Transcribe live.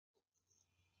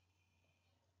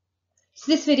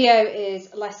So this video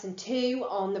is lesson 2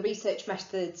 on the research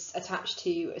methods attached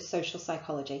to social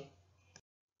psychology.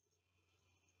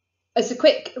 As a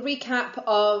quick recap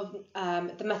of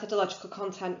the methodological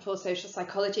content for social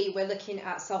psychology, we're looking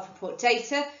at self-report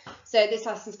data. So this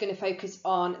lesson is going to focus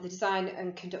on the design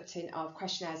and conducting of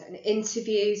questionnaires and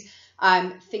interviews,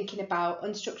 thinking about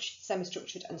unstructured,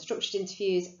 semi-structured and structured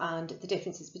interviews and the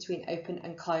differences between open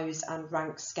and closed and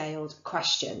rank scaled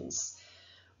questions.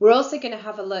 We're also going to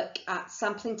have a look at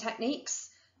sampling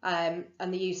techniques and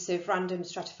the use of random,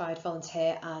 stratified,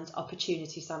 volunteer and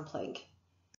opportunity sampling.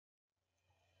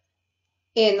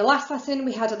 In the last lesson,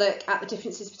 we had a look at the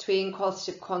differences between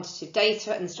qualitative and quantitative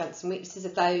data and the strengths and weaknesses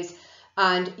of those.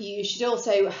 And you should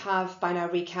also have by now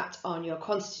recapped on your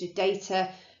quantitative data.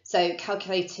 So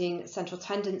calculating central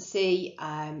tendency,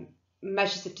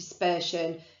 measures of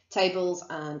dispersion, tables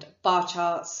and bar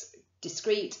charts,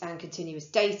 discrete and continuous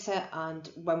data, and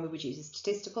when we would use a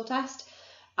statistical test.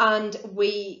 And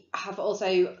we have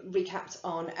also recapped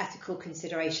on ethical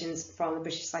considerations from the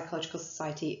British Psychological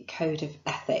Society Code of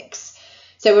Ethics.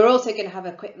 So we're also going to have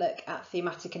a quick look at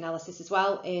thematic analysis as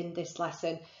well in this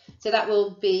lesson. So that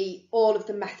will be all of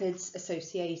the methods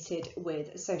associated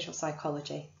with social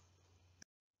psychology.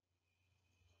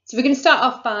 So we're going to start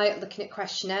off by looking at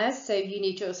questionnaires. So you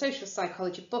need your social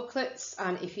psychology booklets,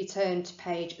 and if you turn to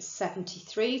page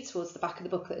 73 towards the back of the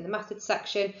booklet in the methods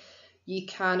section, you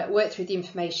can work through the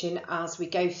information as we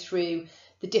go through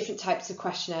the different types of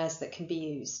questionnaires that can be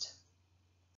used.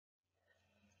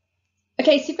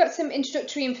 Okay, so you've got some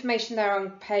introductory information there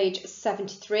on page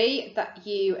 73 that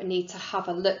you need to have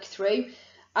a look through.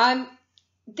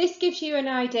 This gives you an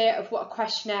idea of what a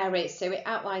questionnaire is. So it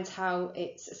outlines how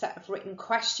it's a set of written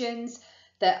questions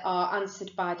that are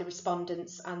answered by the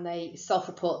respondents, and they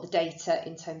self-report the data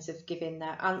in terms of giving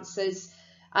their answers.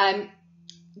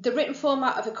 The written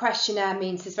format of a questionnaire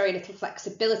means there's very little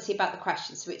flexibility about the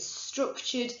questions. So it's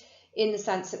structured in the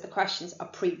sense that the questions are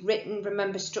pre-written.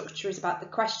 Remember, structure is about the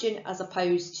question as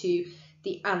opposed to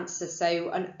the answer. So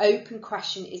an open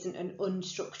question isn't an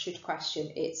unstructured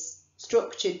question. It's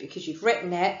structured because you've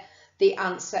written it. The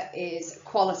answer is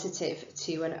qualitative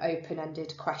to an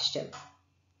open-ended question.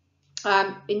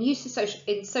 In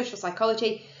social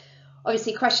psychology,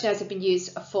 obviously questionnaires have been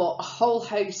used for a whole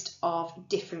host of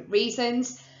different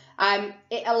reasons.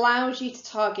 It allows you to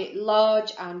target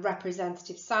large and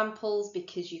representative samples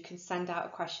because you can send out a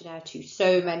questionnaire to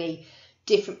so many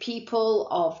different people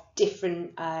of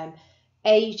different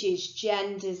ages,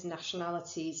 genders,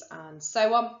 nationalities and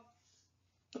so on.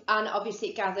 And obviously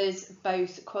it gathers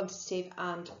both quantitative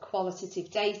and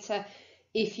qualitative data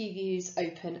if you use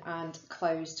open and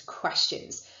closed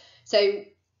questions. So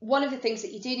one of the things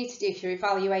that you do need to do if you're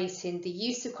evaluating the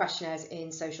use of questionnaires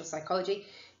in social psychology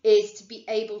is to be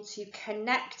able to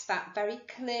connect that very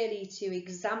clearly to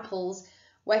examples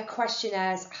where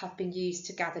questionnaires have been used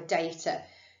to gather data.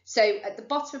 So at the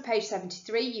bottom of page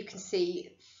 73, you can see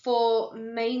 4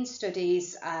 main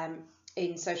studies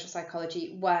in social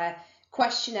psychology where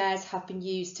questionnaires have been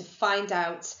used to find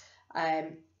out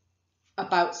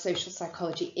about social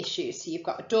psychology issues. So you've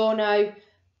got Adorno,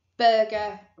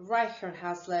 Berger, Reicher and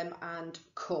Haslam and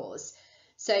Coase.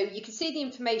 So you can see the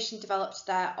information developed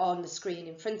there on the screen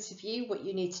in front of you. What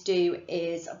you need to do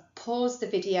is pause the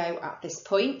video at this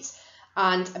point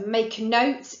and make a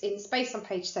note in space on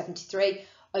page 73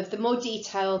 of the more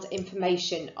detailed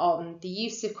information on the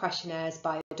use of questionnaires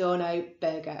by Adorno,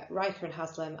 Berger, Reicher and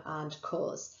Haslam and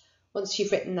Coase. Once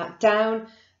you've written that down,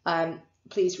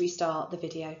 please restart the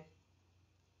video.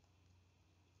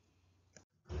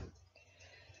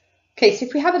 Okay, so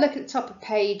if we have a look at the top of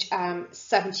page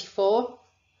 74,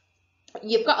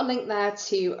 you've got a link there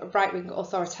to right-wing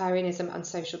authoritarianism and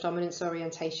social dominance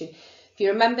orientation. If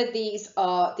you remember, these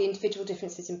are the individual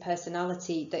differences in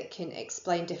personality that can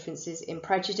explain differences in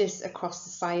prejudice across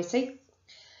society.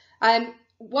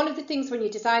 One of the things when you're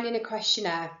designing a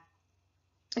questionnaire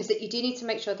is that you do need to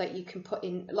make sure that you can put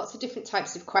in lots of different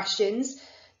types of questions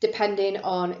depending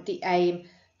on the aim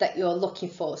that you're looking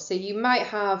for. So you might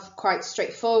have quite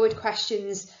straightforward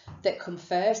questions that come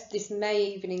first. This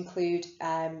may even include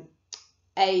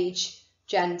age,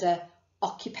 gender,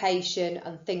 occupation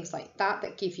and things like that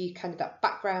that give you kind of that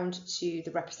background to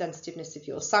the representativeness of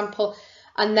your sample.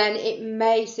 And then it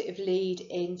may sort of lead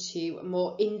into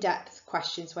more in-depth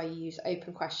questions where you use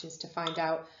open questions to find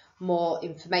out more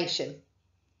information.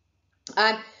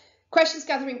 Questions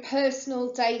gathering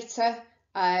personal data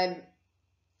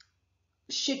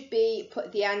should be put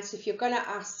at the end. So if you're going to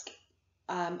ask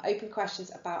open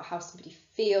questions about how somebody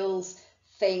feels,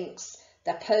 thinks,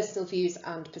 their personal views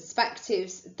and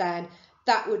perspectives, then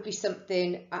that would be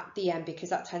something at the end because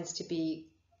that tends to be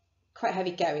quite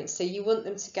heavy going. So you want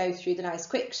them to go through the nice,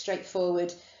 quick,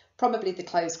 straightforward, probably the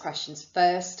closed questions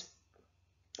first,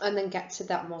 and then get to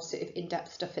that more sort of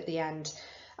in-depth stuff at the end.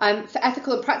 For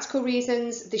ethical and practical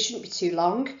reasons, they shouldn't be too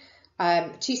long.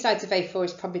 2 sides of A4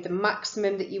 is probably the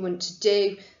maximum that you want to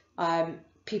do.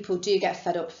 People do get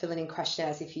fed up filling in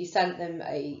questionnaires. If you sent them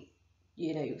a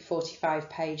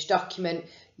 45-page document,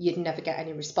 you'd never get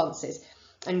any responses.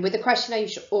 And with a questionnaire, you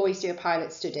should always do a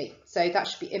pilot study. So that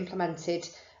should be implemented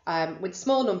with a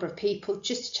small number of people,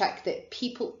 just to check that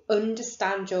people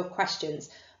understand your questions.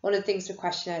 One of the things with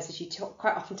questionnaires is you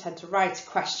quite often tend to write a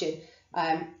question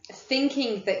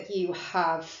thinking that you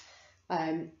have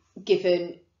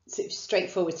given sort of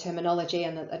straightforward terminology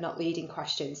and that they're not leading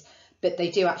questions, but they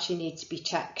do actually need to be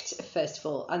checked first of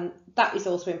all. And that is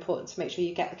also important to make sure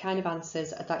you get the kind of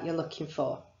answers that you're looking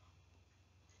for.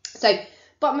 So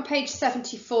bottom of page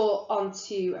 74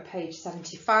 onto page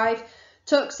 75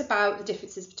 talks about the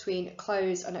differences between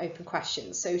closed and open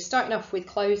questions. So starting off with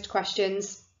closed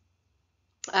questions,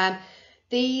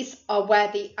 these are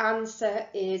where the answer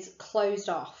is closed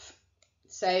off.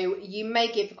 So you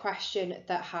may give a question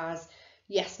that has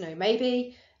yes, no,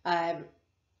 maybe, and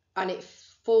it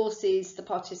forces the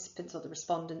participants or the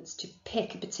respondents to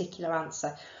pick a particular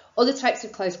answer. Other types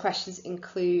of closed questions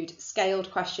include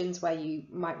scaled questions, where you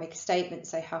might make a statement,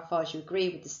 say how far do you agree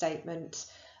with the statement,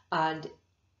 and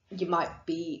you might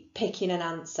be picking an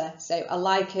answer. So a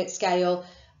Likert scale,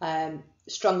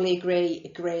 strongly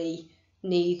agree,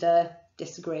 neither,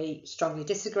 disagree, strongly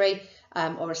disagree,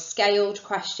 or a scaled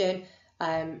question,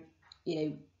 on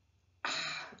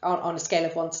a scale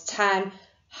of 1 to 10,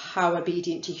 how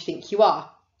obedient do you think you are?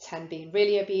 10 being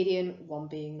really obedient, 1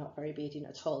 being not very obedient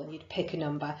at all, and you'd pick a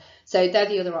number. So they're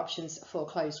the other options for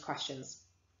closed questions.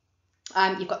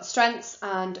 You've got strengths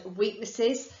and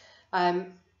weaknesses.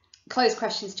 Closed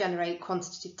questions generate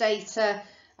quantitative data,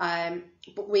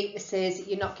 but weaknesses,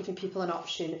 you're not giving people an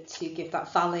option to give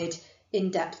that valid,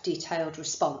 in-depth, detailed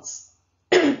response.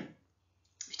 If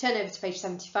you turn over to page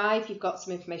 75, you've got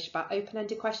some information about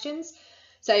open-ended questions.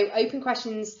 So open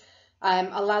questions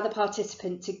allow the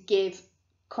participant to give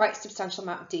quite a substantial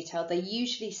amount of detail. They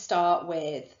usually start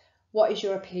with, what is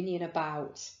your opinion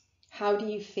about? How do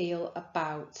you feel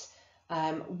about?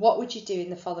 What would you do in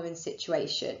the following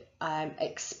situation?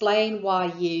 Explain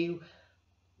why you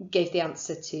gave the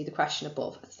answer to the question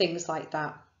above, things like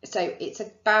that. So it's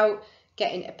about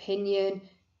getting opinion,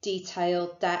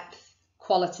 detail, depth,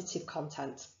 qualitative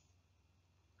content.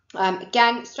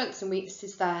 Again, strengths and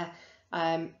weaknesses there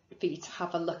for you to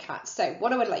have a look at. So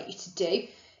what I would like you to do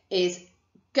is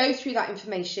go through that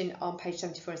information on page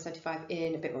 74 and 75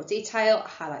 in a bit more detail,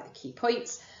 highlight the key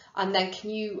points, and then can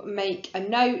you make a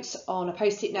note on a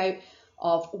post-it note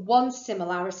of 1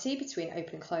 similarity between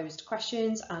open and closed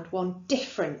questions and 1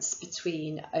 difference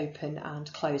between open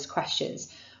and closed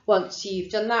questions. Once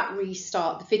you've done that,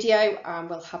 restart the video and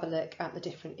we'll have a look at the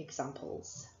different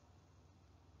examples.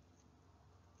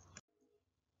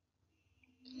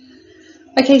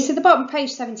 Okay, so the bottom of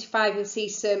page 75, you'll see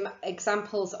some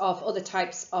examples of other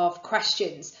types of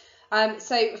questions.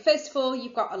 So first of all,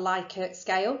 you've got a Likert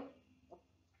scale.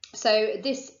 So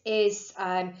this is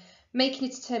making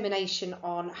a determination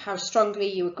on how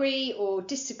strongly you agree or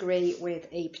disagree with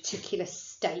a particular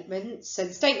statement. So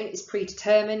the statement is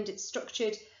predetermined, it's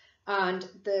structured, and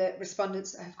the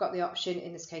respondents have got the option,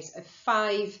 in this case, of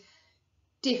 5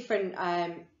 different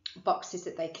boxes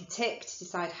that they can tick to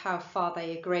decide how far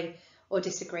they agree or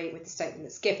disagree with the statement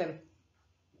that's given.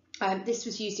 This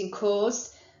was used in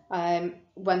CORS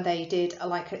when they did a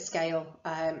Likert scale.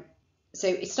 So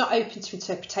it's not open to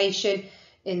interpretation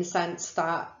in the sense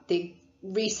that the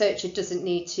researcher doesn't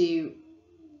need to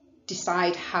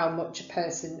decide how much a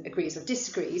person agrees or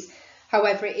disagrees.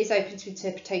 However, it is open to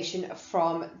interpretation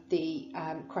from the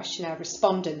questionnaire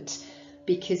respondent,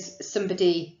 because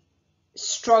somebody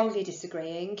strongly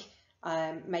disagreeing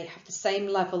may have the same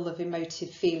level of emotive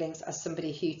feelings as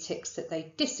somebody who ticks that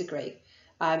they disagree.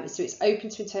 So it's open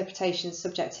to interpretation and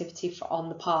subjectivity on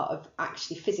the part of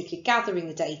actually physically gathering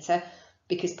the data,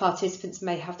 because participants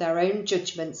may have their own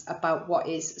judgments about what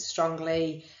is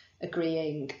strongly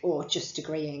agreeing or just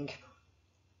agreeing.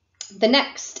 The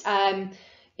next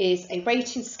is a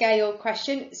rating scale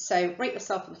question. So rate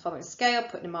yourself on the following scale,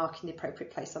 putting a mark in the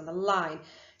appropriate place on the line.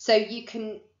 So you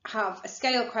can have a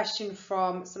scale question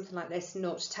from something like this,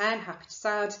 0 to 10, happy to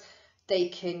sad. They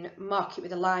can mark it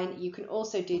with a line. You can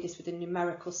also do this with a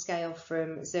numerical scale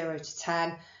from 0 to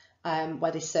 10,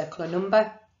 where they circle a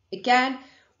number. Again,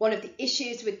 one of the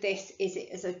issues with this is it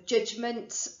is a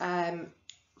judgment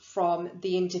from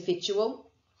the individual.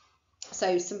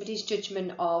 So somebody's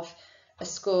judgment of a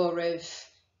score of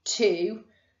 2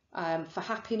 for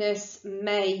happiness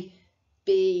may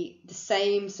be the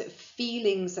same sort of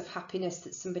feelings of happiness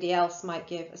that somebody else might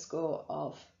give a score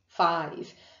of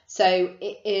 5. So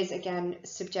it is, again,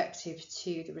 subjective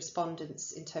to the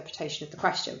respondent's interpretation of the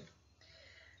question.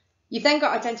 You've then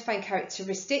got identifying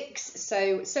characteristics.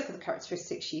 So circle the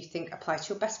characteristics you think apply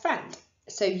to your best friend.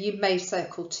 So you may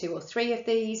circle 2 or 3 of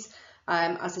these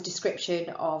as a description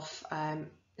of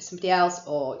somebody else,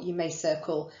 or you may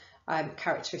circle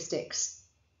characteristics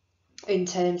in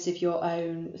terms of your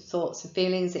own thoughts and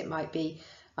feelings. It might be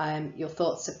your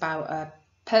thoughts about a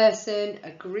person,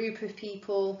 a group of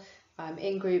people,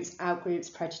 in groups, out groups,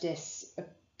 prejudice,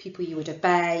 people you would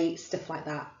obey, stuff like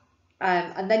that.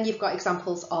 And then you've got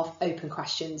examples of open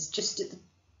questions.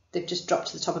 They've just dropped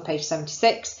to the top of page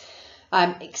 76.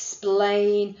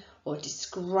 Explain or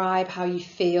describe how you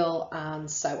feel, and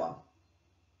so on.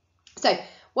 So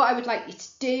what I would like you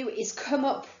to do is come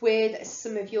up with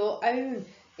some of your own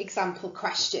example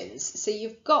questions. So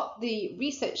you've got the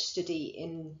research study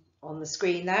on the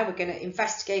screen there. We're going to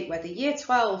investigate whether Year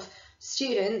 12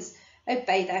 students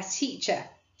obey their teacher.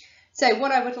 So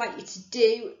what I would like you to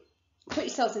do, put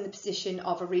yourselves in the position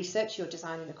of a researcher. You're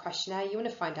designing a questionnaire. You want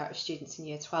to find out if students in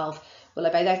Year 12 will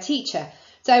obey their teacher.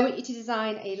 So I want you to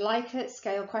design a Likert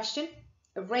scale question,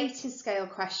 a rating scale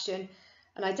question,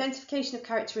 an identification of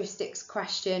characteristics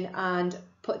question, and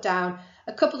put down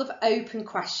a couple of open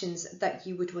questions that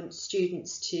you would want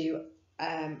students to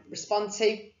respond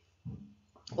to,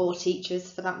 or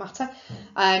teachers for that matter,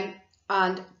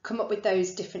 and come up with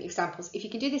those different examples. If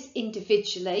you can do this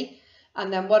individually,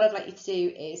 and then what I'd like you to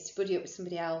do is to buddy up with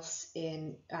somebody else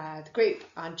in the group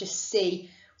and just see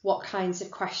what kinds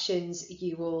of questions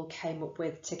you all came up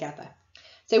with together.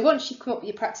 So once you've come up with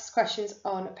your practice questions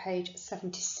on page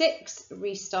 76,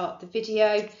 restart the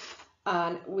video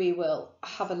and we will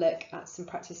have a look at some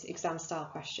practice exam style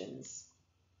questions.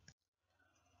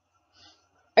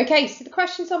 Okay, so the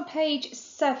questions on page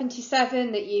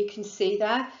 77 that you can see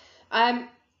there,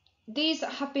 these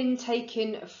have been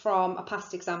taken from a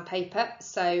past exam paper,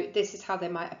 so this is how they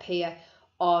might appear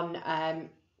on an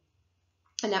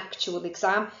actual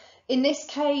exam. In this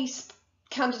case,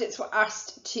 candidates were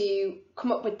asked to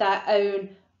come up with their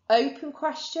own open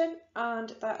question and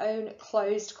their own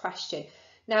closed question.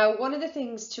 Now, one of the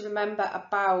things to remember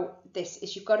about this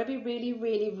is you've got to be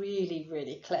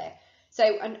really clear.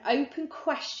 So an open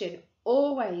question,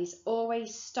 always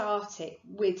start it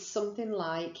with something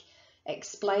like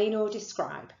explain or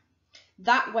describe.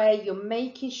 That way you're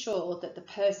making sure that the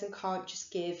person can't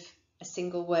just give a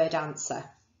single word answer,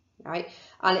 right?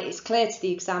 And it's clear to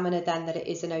the examiner then that it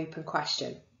is an open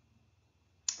question.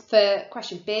 For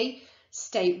question B,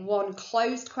 state one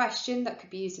closed question that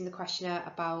could be used in the questionnaire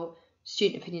about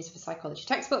student opinions of a psychology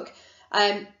textbook.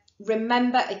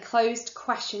 Remember, a closed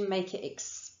question, make it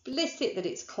explicit that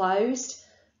it's closed,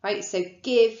 right? So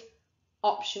give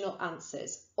optional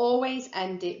answers. Always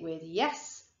end it with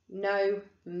yes, no,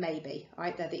 maybe,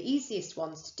 right? They're the easiest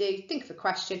ones to do. Think of a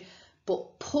question,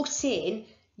 but put in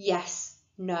yes,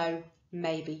 no,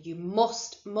 maybe. You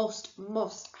must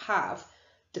have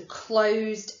the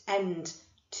closed end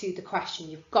to the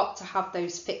question. You've got to have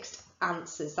those fixed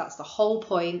answers. That's the whole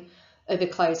point of a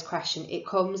closed question. It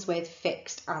comes with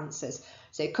fixed answers.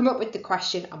 So come up with the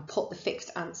question and put the fixed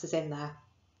answers in there.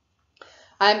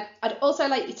 I'd also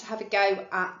like you to have a go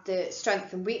at the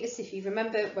strength and weakness. If you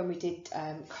remember when we did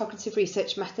cognitive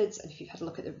research methods, and if you've had a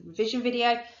look at the revision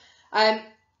video,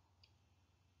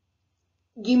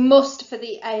 you must, for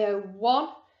the AO1,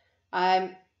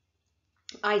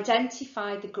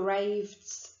 identify the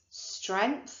Graves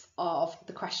strength of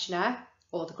the questionnaire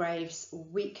or the Graves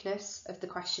weakness of the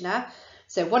questionnaire.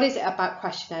 So what is it about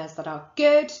questionnaires that are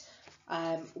good?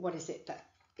 What is it that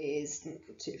is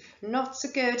not so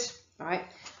good? Right,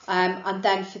 and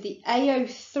then for the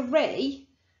AO3,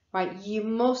 right, you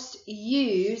must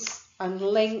use and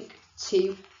link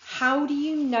to how do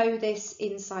you know this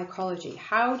in psychology?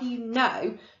 How do you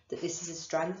know that this is a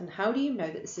strength, and how do you know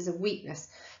that this is a weakness?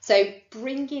 So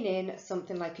bringing in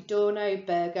something like Adorno,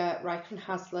 Berger, Reichen,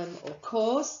 Haslam or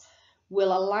Coase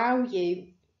will allow you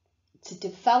to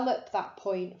develop that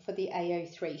point for the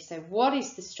AO3. So what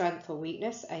is the strength or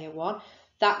weakness, AO1?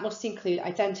 That must include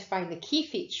identifying the key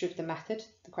feature of the method,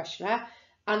 the questionnaire,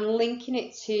 and linking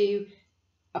it to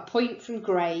a point from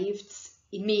Graves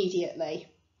immediately,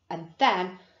 and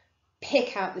then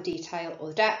pick out the detail or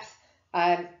the depth.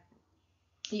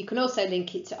 You can also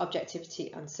link it to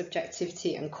objectivity and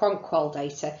subjectivity and quant-qual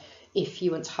data if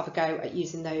you want to have a go at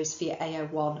using those for your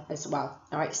AO1 as well.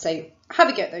 All right, so have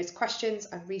a go at those questions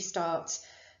and restart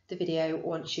the video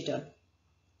once you're done.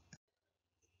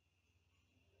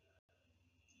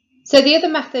 So the other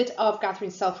method of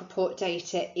gathering self-report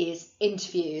data is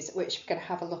interviews, which we're going to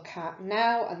have a look at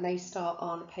now, and they start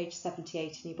on page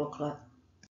 78 in your booklet.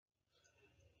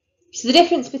 So the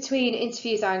difference between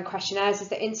interviews and questionnaires is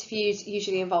that interviews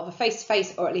usually involve a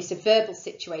face-to-face or at least a verbal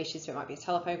situation, so it might be a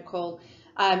telephone call,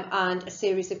 and a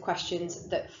series of questions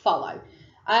that follow.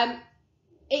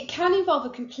 It can involve a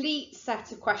complete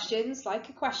set of questions like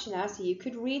a questionnaire, so you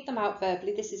could read them out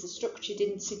verbally. This is a structured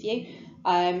interview,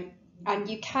 and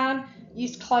you can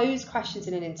use closed questions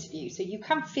in an interview. So you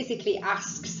can physically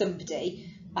ask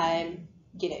somebody,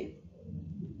 you know,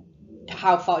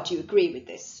 how far do you agree with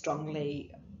this?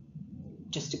 Strongly,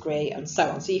 just agree, and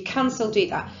so on. So you can still do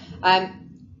that.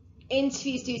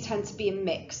 Interviews do tend to be a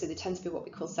mix, so they tend to be what we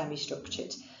call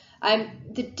semi-structured.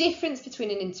 The difference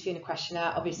between an interview and a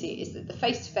questionnaire, obviously, is that the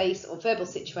face-to-face or verbal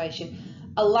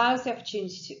situation allows the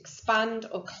opportunity to expand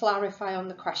or clarify on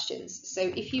the questions. So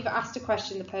if you've asked a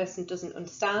question the person doesn't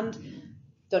understand,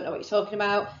 don't know what you're talking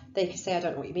about, they can say, I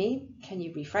don't know what you mean. Can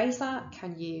you rephrase that?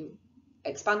 Can you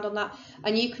expand on that?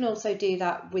 And you can also do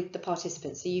that with the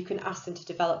participants. So you can ask them to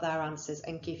develop their answers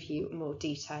and give you more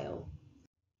detail.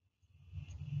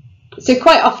 So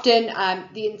quite often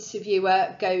the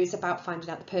interviewer goes about finding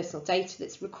out the personal data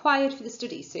that's required for the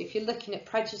study. So if you're looking at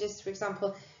prejudice, for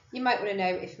example, you might want to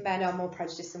know if men are more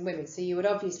prejudiced than women. So you would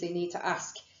obviously need to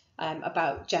ask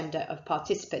about gender of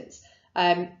participants,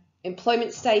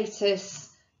 employment status,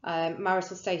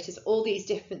 marital status, all these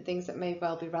different things that may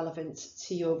well be relevant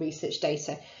to your research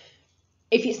data.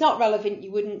 If it's not relevant,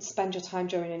 you wouldn't spend your time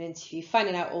during an interview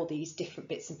finding out all these different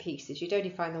bits and pieces. You'd only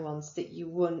find the ones that you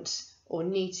want or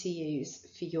need to use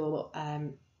for your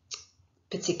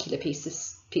particular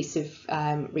piece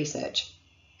of research.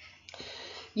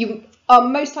 You are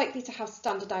most likely to have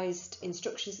standardised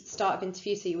instructions at the start of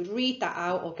interviews, so you would read that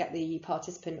out or get the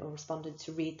participant or respondent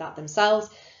to read that themselves,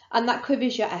 and that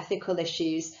covers your ethical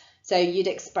issues. So you'd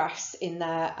express in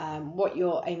there what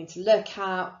you're aiming to look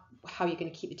at, how you're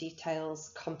going to keep the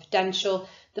details confidential,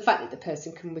 the fact that the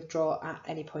person can withdraw at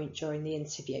any point during the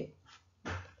interview.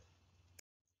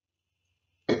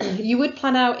 You would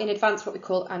plan out in advance what we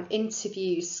call an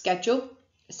interview schedule.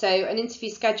 So an interview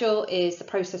schedule is the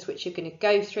process which you're going to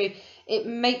go through. It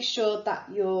makes sure that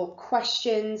your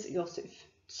questions, your sort of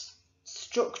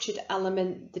structured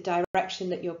element, the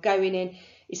direction that you're going in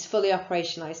is fully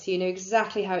operationalised. So you know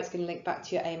exactly how it's going to link back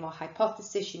to your aim or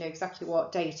hypothesis, you know exactly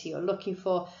what data you're looking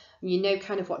for, and you know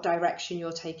kind of what direction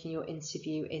you're taking your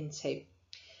interview into.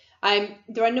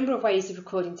 There are a number of ways of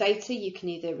recording data. You can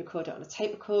either record it on a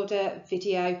tape recorder,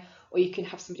 video, or you can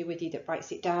have somebody with you that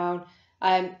writes it down.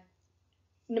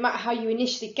 No matter how you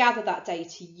initially gather that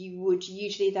data, you would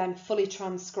usually then fully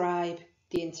transcribe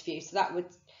the interview. So that would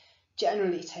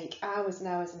generally take hours and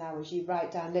hours and hours. You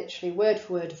write down literally word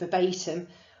for word, verbatim,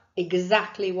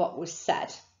 exactly what was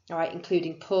said, all right,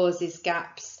 including pauses,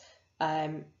 gaps,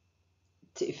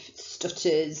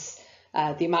 stutters,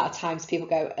 the amount of times people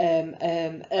go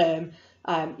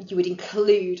you would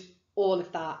include all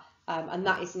of that, and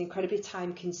that is an incredibly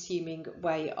time-consuming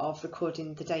way of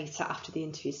recording the data after the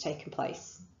interview has taken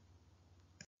place.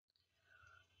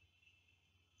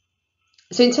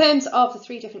 So in terms of the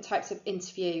three different types of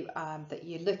interview that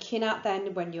you're looking at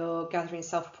then when you're gathering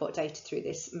self-report data through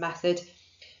this method,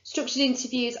 structured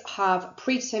interviews have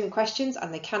predetermined questions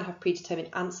and they can have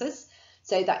predetermined answers.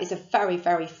 So that is a very,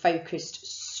 very focused,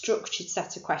 structured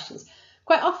set of questions.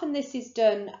 Quite often this is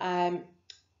done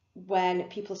when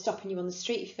people are stopping you on the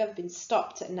street. If you've ever been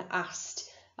stopped and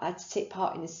asked to take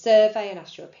part in a survey and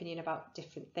asked your opinion about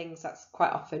different things, that's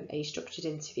quite often a structured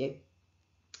interview.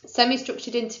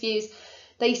 Semi-structured interviews,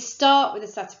 they start with a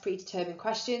set of predetermined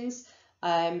questions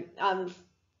and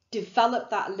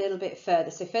develop that a little bit further.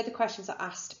 So further questions are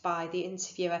asked by the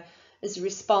interviewer as a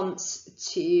response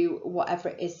to whatever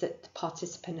it is that the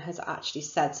participant has actually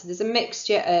said. So there's a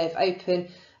mixture of open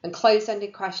and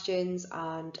closed-ended questions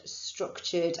and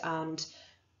structured and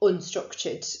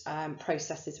unstructured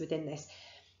processes within this.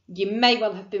 You may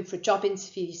well have been for a job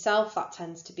interview yourself. That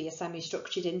tends to be a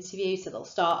semi-structured interview. So they'll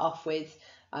start off with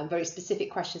very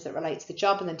specific questions that relate to the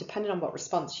job, and then depending on what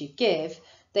response you give,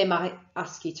 they might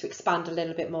ask you to expand a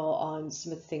little bit more on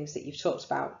some of the things that you've talked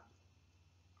about.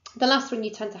 The last one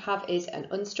you tend to have is an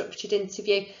unstructured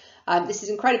interview. This is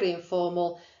incredibly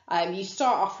informal. You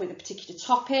start off with a particular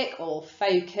topic or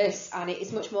focus, and it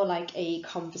is much more like a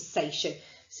conversation.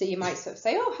 So you might sort of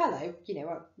say, oh, hello, you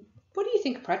know, what do you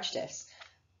think of prejudice?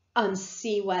 And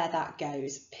see where that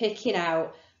goes, picking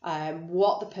out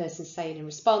what the person's saying in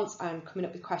response and coming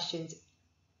up with questions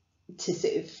to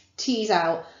sort of tease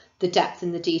out the depth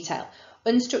and the detail.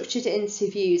 Unstructured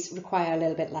interviews require a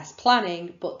little bit less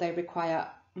planning, but they require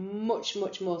much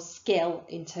more skill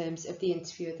in terms of the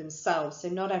interviewer themselves. So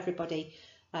not everybody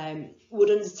would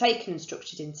undertake an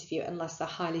unstructured interview unless they're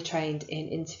highly trained in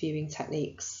interviewing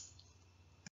techniques.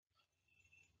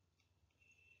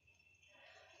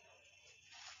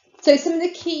 So some of the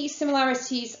key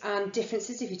similarities and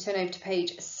differences, if you turn over to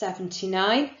page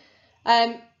 79.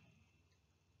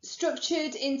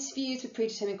 Structured interviews with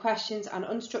predetermined questions and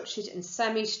unstructured and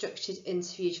semi-structured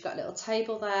interviews. You've got a little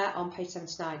table there on page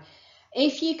 79.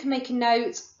 If you can make a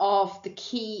note of the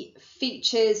key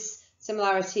features,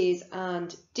 similarities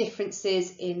and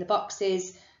differences in the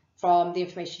boxes from the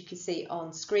information you can see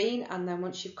on screen, and then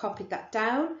once you've copied that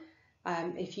down,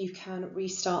 if you can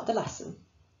restart the lesson.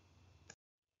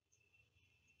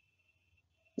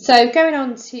 So going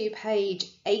on to page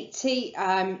 80,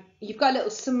 you've got a little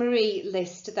summary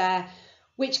list there,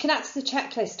 which can act as a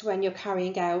checklist when you're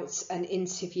carrying out an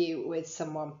interview with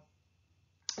someone.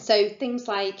 So things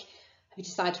like, have you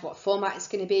decided what format it's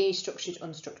going to be, structured,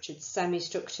 unstructured,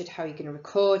 semi-structured, how are you going to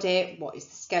record it, what is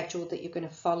the schedule that you're going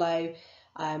to follow,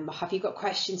 have you got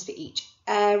questions for each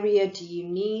area, do you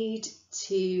need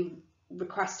to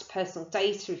request personal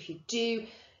data? If you do,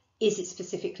 is it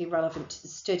specifically relevant to the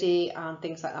study, and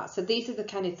things like that. So these are the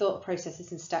kind of thought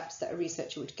processes and steps that a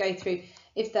researcher would go through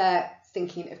if they're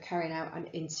thinking of carrying out an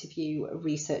interview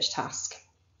research task.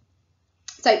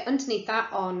 So underneath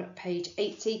that on page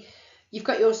 80, you've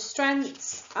got your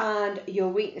strengths and your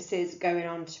weaknesses going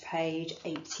on to page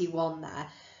 81 there.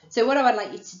 So what I would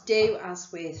like you to do,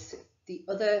 as with the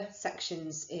other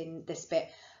sections in this bit,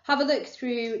 have a look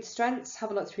through the strengths, have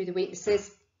a look through the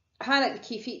weaknesses, highlight the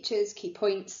key features, key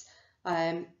points,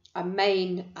 and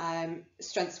main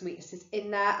strengths and weaknesses in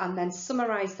there, and then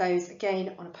summarise those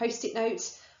again on a post-it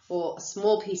note or a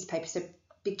small piece of paper. So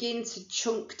begin to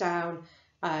chunk down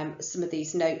some of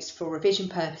these notes for revision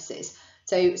purposes.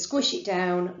 So squish it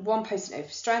down, one post-it note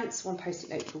for strengths, one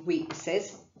post-it note for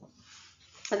weaknesses.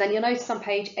 And then you'll notice on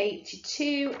page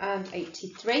 82 and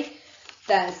 83,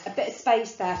 there's a bit of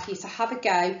space there for you to have a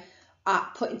go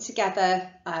at putting together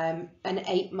an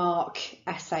 8-mark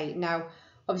essay. Now,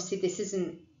 obviously this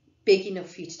isn't big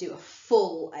enough for you to do a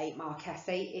full 8-mark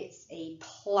essay, it's a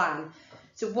plan.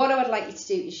 So what I would like you to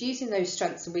do is, using those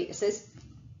strengths and weaknesses,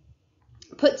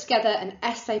 put together an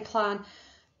essay plan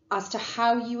as to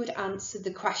how you would answer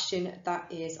the question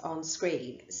that is on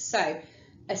screen. So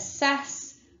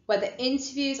assess whether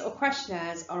interviews or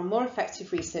questionnaires are a more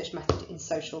effective research method in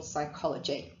social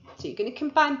psychology. So you're going to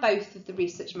combine both of the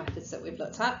research methods that we've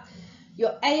looked at.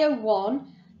 Your AO1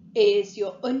 is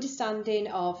your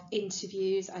understanding of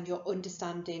interviews and your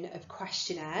understanding of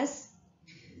questionnaires.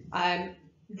 That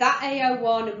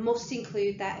AO1 must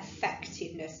include their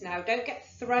effectiveness. Now, don't get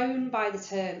thrown by the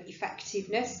term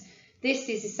effectiveness. This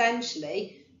is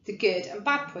essentially the good and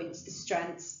bad points, the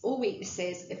strengths or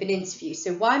weaknesses of an interview.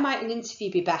 So why might an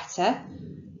interview be better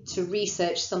to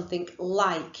research something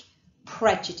like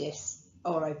prejudice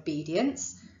or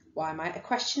obedience? Why might a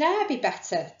questionnaire be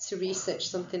better to research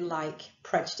something like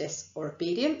prejudice or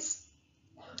obedience?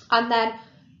 And then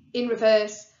in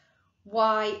reverse,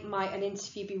 why might an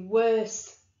interview be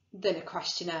worse than a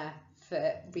questionnaire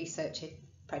for researching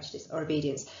prejudice or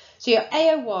obedience? So your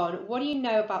AO1, what do you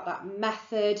know about that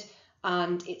method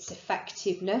and its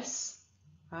effectiveness,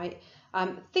 right?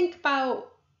 Think about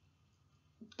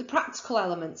the practical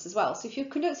elements as well. So if you're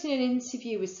conducting an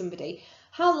interview with somebody,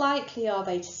 how likely are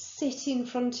they to sit in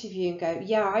front of you and go,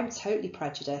 yeah, I'm totally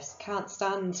prejudiced, can't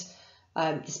stand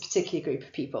this particular group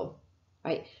of people,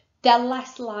 right? They're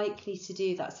less likely to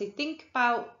do that. So think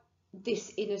about this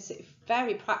in a sort of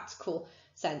very practical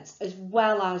sense, as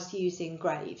well as using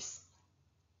Graves.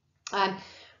 And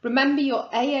remember, your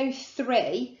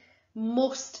AO3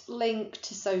 must link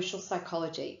to social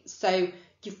psychology. So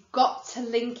you've got to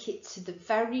link it to the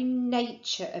very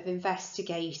nature of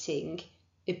investigating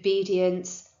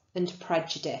obedience and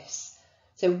prejudice.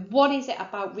 So what is it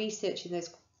about researching those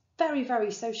very,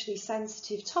 very socially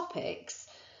sensitive topics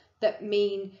that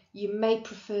mean you may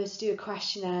prefer to do a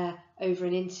questionnaire over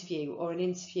an interview, or an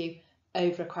interview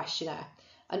over a questionnaire?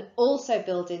 And also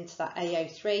build into that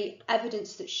AO3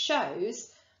 evidence that shows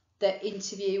that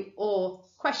interview or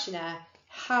questionnaire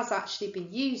has actually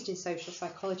been used in social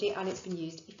psychology and it's been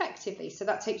used effectively. So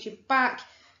that takes you back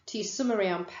to your summary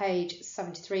on page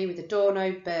 73 with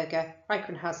Adorno, Berger,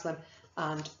 Riker and Haslam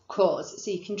and Coors.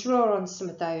 So you can draw on some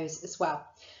of those as well.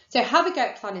 So have a go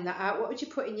at planning that out. What would you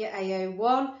put in your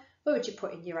AO1? What would you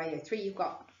put in your AO3? You've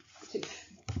got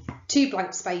 2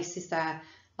 blank spaces there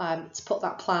to put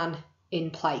that plan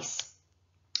in place.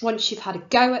 Once you've had a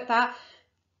go at that,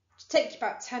 take you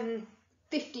about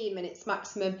 10-15 minutes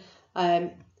maximum,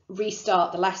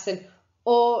 restart the lesson,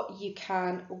 or you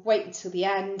can wait until the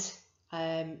end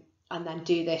and then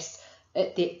do this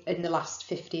in the last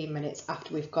 15 minutes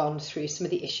after we've gone through some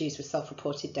of the issues with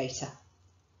self-reported data.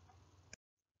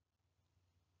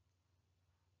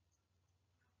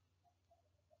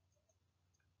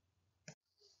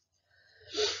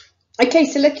 Okay,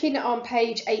 so looking on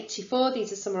page 84,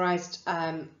 these are summarised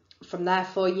from there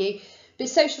for you. But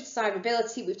social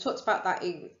desirability, we've talked about that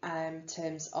in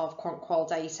terms of quant-qual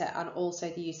data and also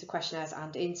the use of questionnaires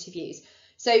and interviews.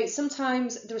 So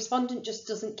sometimes the respondent just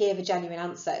doesn't give a genuine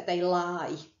answer, they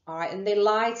lie, all right, and they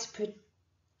lie to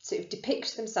sort of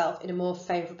depict themselves in a more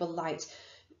favourable light.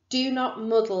 Do not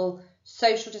muddle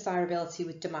social desirability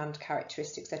with demand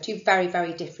characteristics. They're two very,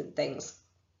 very different things.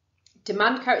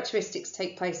 Demand characteristics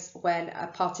take place when a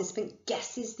participant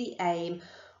guesses the aim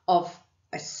of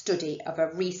a study, of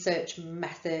a research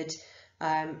method,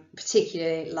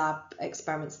 particularly lab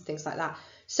experiments and things like that.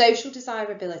 Social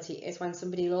desirability is when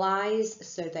somebody lies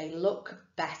so they look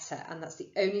better, and that's the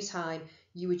only time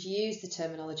you would use the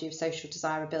terminology of social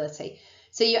desirability.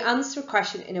 So you answer a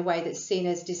question in a way that's seen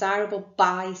as desirable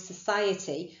by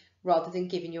society rather than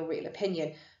giving your real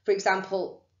opinion. For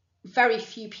example, very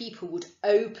few people would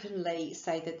openly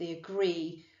say that they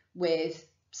agree with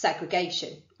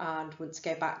segregation and want to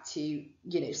go back to,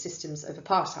 you know, systems of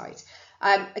apartheid.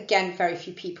 Again, very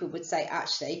few people would say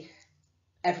actually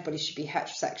everybody should be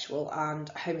heterosexual and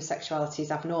homosexuality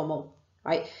is abnormal,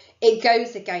 right? It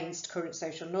goes against current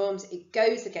social norms, it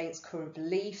goes against current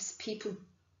beliefs. People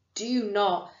do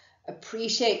not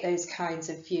appreciate those kinds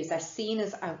of views. They're seen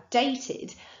as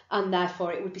outdated and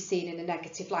therefore it would be seen in a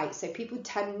negative light. So people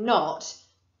tend not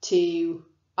to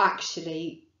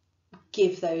actually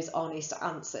give those honest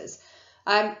answers.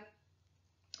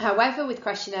 However, with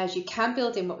questionnaires, you can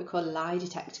build in what we call lie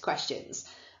detector questions.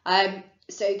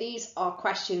 So these are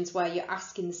questions where you're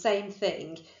asking the same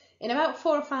thing in about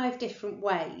 4 or 5 different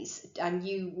ways, and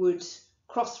you would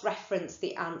cross-reference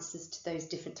the answers to those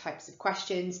different types of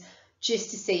questions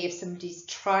just to see if somebody's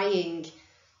trying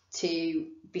to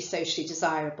be socially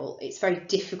desirable. It's very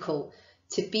difficult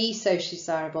to be socially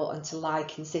desirable and to lie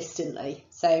consistently.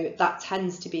 So that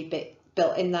tends to be a bit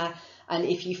built in there. And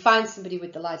if you find somebody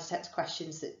with the lie detector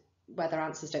questions where their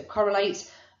answers don't correlate,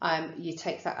 you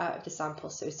take that out of the sample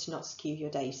so as to not skew your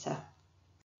data.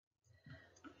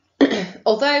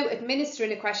 Although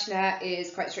administering a questionnaire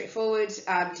is quite straightforward,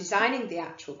 designing the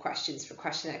actual questions for a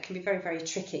questionnaire can be very, very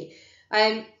tricky.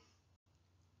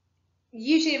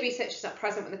 Usually a researcher is not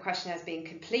present when the questionnaire is being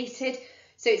completed,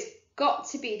 so it's got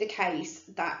to be the case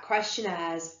that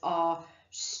questionnaires are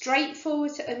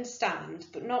straightforward to understand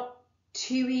but not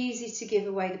too easy to give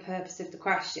away the purpose of the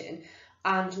question,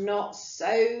 and not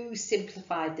so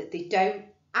simplified that they don't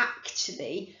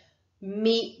actually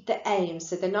meet the aim,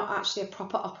 so they're not actually a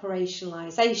proper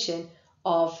operationalisation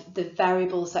of the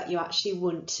variables that you actually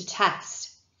want to test.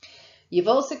 You've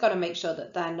also got to make sure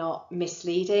that they're not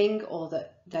misleading or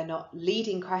that they're not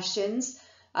leading questions,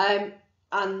 and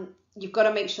you've got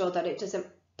to make sure that it doesn't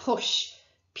push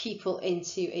people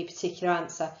into a particular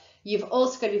answer. You've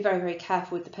also got to be very, very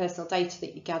careful with the personal data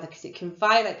that you gather because it can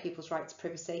violate people's right to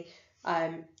privacy.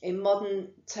 In modern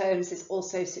terms, there's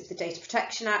also sort of the Data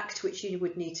Protection Act, which you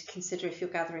would need to consider if you're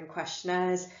gathering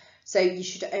questionnaires. So you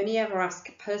should only ever ask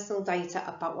personal data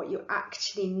about what you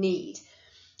actually need.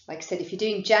 Like I said, if you're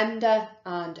doing gender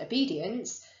and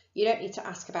obedience, you don't need to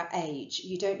ask about age.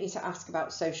 You don't need to ask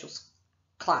about social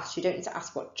class. You don't need to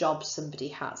ask what job somebody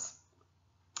has.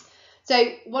 So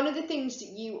one of the things that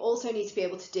you also need to be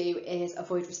able to do is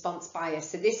avoid response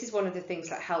bias. So this is one of the things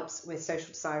that helps with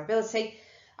social desirability.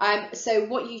 So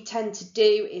what you tend to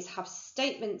do is have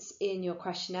statements in your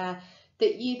questionnaire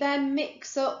that you then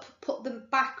mix up, put them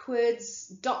backwards,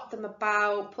 dot them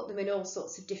about, put them in all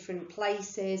sorts of different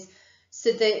places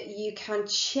so that you can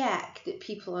check that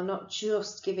people are not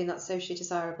just giving that socially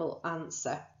desirable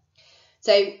answer.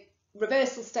 So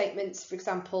reversal statements, for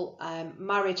example,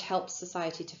 marriage helps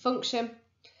society to function.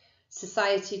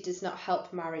 Society does not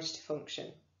help marriage to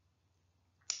function.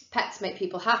 Pets make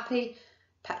people happy.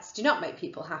 Pets do not make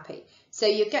people happy. So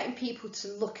you're getting people to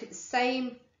look at the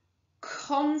same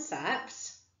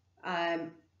concept,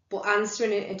 but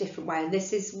answering it in a different way. And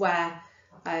this is where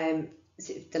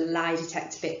the lie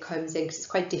detector bit comes in, because it's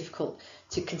quite difficult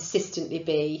to consistently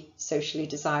be socially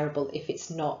desirable if it's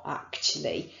not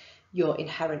actually your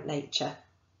inherent nature.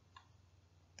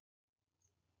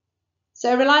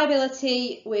 So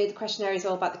reliability with questionnaire is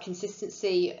all about the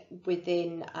consistency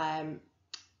within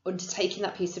undertaking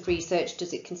that piece of research.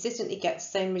 Does it consistently get the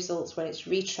same results when it's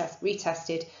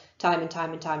retested time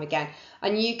and time again?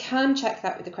 And you can check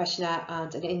that with the questionnaire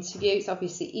and an interview. It's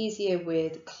obviously easier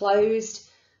with closed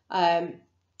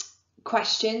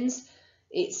questions.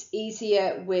 It's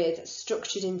easier with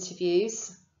structured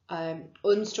interviews.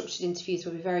 Unstructured interviews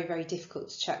will be very, very difficult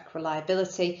to check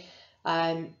reliability,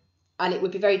 and it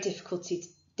would be very difficult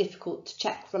to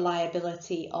check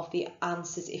reliability of the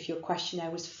answers if your questionnaire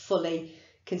was fully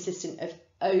consistent of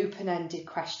open-ended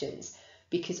questions,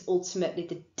 because ultimately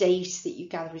the data that you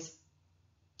gather is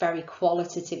very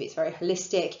qualitative, it's very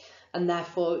holistic, and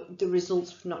therefore the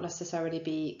results would not necessarily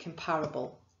be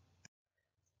comparable.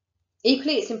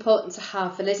 Equally, it's important to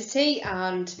have validity,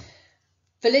 and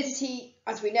validity,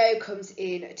 as we know, comes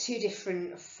in two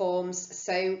different forms.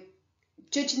 So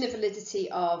judging the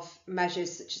validity of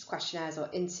measures such as questionnaires or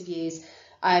interviews,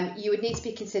 you would need to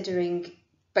be considering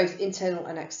both internal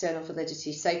and external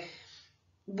validity. So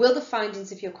will the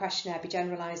findings of your questionnaire be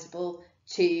generalisable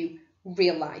to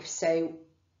real life? So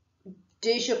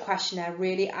does your questionnaire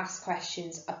really ask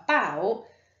questions about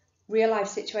real life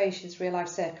situations, real life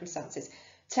circumstances?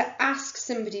 To ask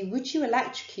somebody, would you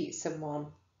electrocute someone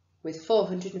with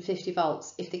 450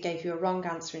 volts if they gave you a wrong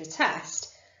answer in a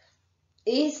test,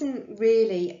 isn't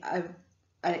really an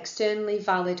externally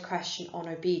valid question on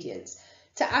obedience.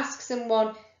 To ask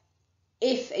someone,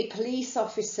 if a police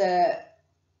officer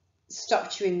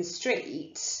stopped you in the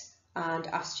street and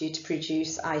asked you to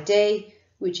produce ID,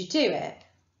 would you do it?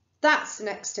 That's an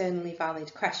externally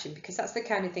valid question, because that's the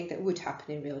kind of thing that would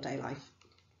happen in real day life.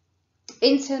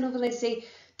 Internal validity: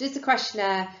 does the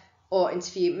questionnaire or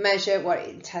interview measure what it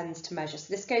intends to measure?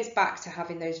 So this goes back to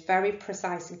having those very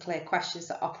precise and clear questions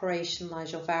that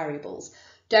operationalise your variables.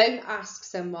 Don't ask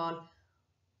someone,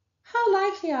 how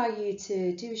likely are you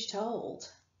to do as you're told?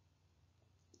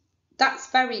 That's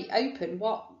very open.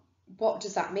 What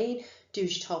does that mean? Do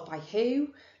as you're told by who?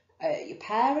 Your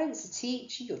parents, a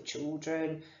teacher, your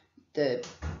children, the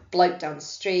bloke down the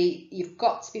street. You've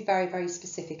got to be very, very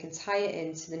specific and tie it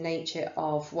into the nature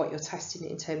of what you're testing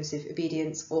in terms of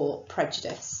obedience or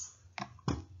prejudice.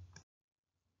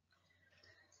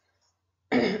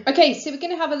 Okay, so we're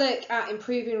going to have a look at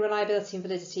improving reliability and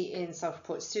validity in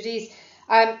self-reported studies.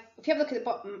 If you have a look at the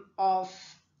bottom of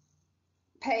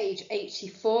page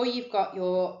 84, you've got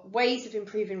your ways of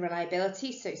improving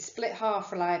reliability. So split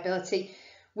half reliability,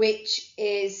 which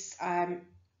is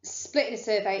splitting a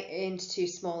survey into two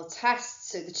smaller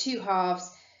tests. So the two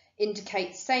halves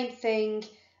indicate the same thing,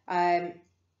 but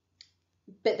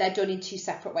they're done in two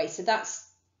separate ways. So that's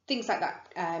things like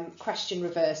that, question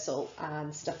reversal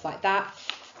and stuff like that.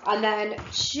 And then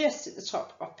just at the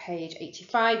top of page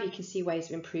 85, you can see ways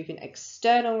of improving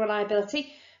external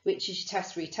reliability, which is your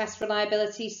test retest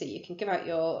reliability. So you can give out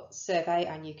your survey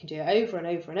and you can do it over and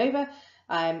over and over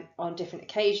on different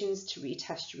occasions to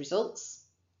retest your results.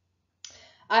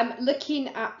 Looking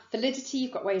at validity,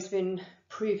 you've got ways of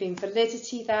improving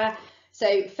validity there.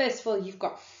 So first of all, you've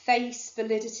got face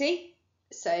validity.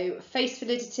 So face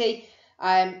validity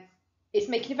is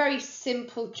making a very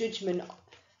simple judgment.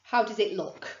 How does it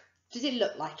look? Does it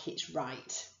look like it's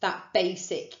right? That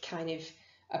basic kind of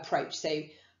approach. So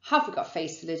have we got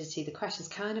face validity? The questions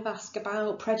kind of ask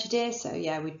about prejudice. So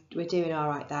yeah, we're doing all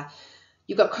right there.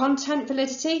 You've got content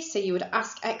validity. So you would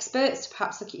ask experts to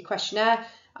perhaps look at your questionnaire,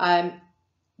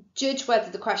 judge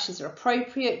whether the questions are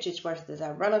appropriate, judge whether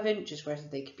they're relevant, judge whether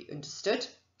they can be understood.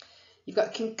 You've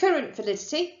got concurrent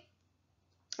validity,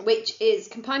 which is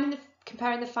comparing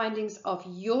the findings of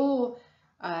your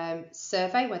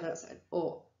survey, whether it's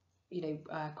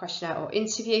questionnaire or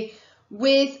interview,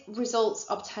 with results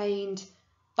obtained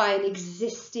by an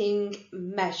existing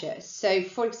measure. So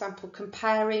for example,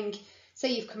 comparing,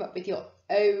 say you've come up with your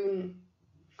own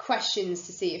questions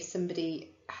to see if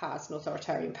somebody has an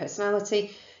authoritarian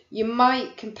personality, you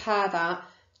might compare that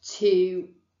to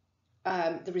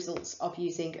the results of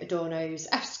using Adorno's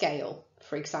F-scale,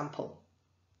 for example.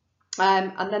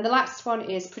 And then the last one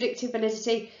is predictive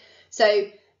validity. So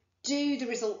do the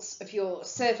results of your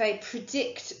survey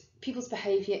predict people's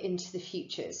behaviour into the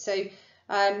future? So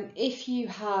if you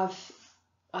have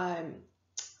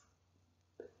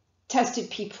tested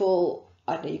people,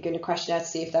 I don't know, you're going to questionnaire to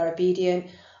see if they're obedient,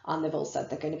 and they've all said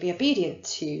they're going to be obedient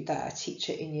to their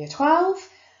teacher in year 12,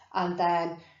 and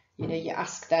then you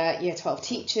ask their year 12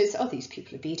 teachers, are these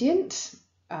people obedient?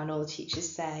 And all the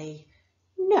teachers say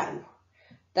no.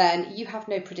 Then you have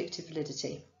no predictive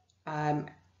validity.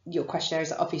 Your questionnaire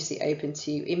is obviously open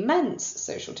to immense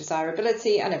social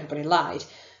desirability, and everybody lied.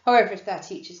 However, if their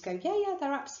teachers go, yeah,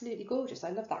 they're absolutely gorgeous,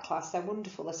 I love that class, they're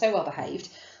wonderful, they're so well behaved,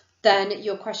 then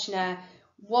your questionnaire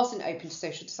wasn't open to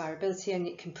social desirability, and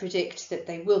it can predict that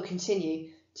they will continue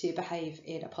to behave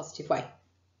in a positive way.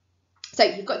 So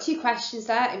you've got two questions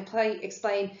there.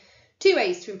 Explain two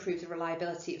ways to improve the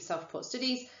reliability of self-report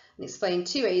studies. and explain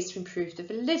 2 ways to improve the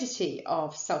validity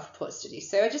of self-report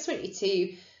studies. So I just want you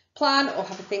to plan or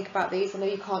have a think about these. I know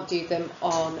you can't do them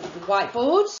on the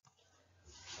whiteboard,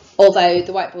 although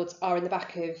the whiteboards are in the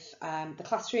back of the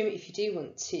classroom if you do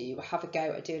want to have a go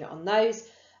at doing it on those.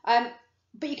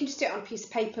 But you can just do it on a piece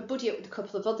of paper, buddy up with a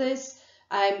couple of others.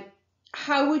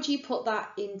 How would you put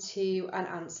that into an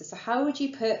answer? So how would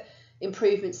you put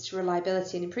improvements to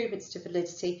reliability and improvements to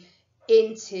validity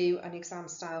into an exam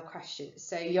style question?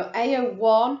 So your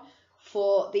AO1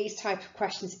 for these type of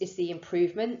questions is the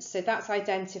improvement. So that's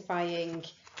identifying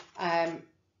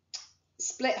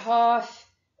split half,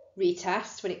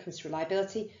 retest when it comes to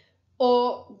reliability,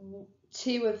 or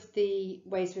 2 of the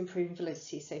ways of improving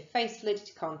validity. So face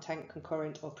validity, content,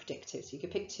 concurrent, or predictive. So you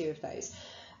could pick 2 of those.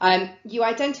 You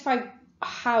identify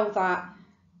how that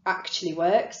actually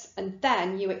works, and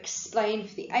then you explain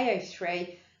for the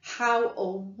AO3 how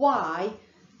or why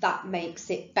that makes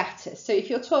it better. So if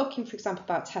you're talking, for example,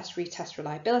 about test retest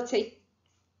reliability,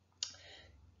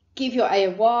 give your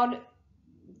AO1.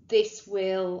 This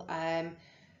will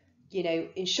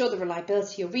ensure the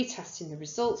reliability. You're retesting the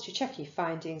results, you're checking your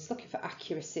findings, looking for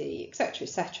accuracy, etc,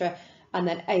 etc. And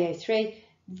then AO3,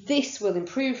 this will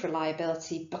improve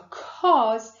reliability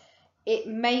because it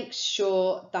makes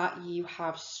sure that you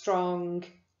have strong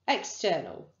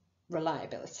external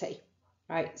reliability,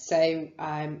 right? So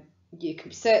you can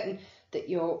be certain that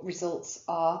your results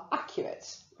are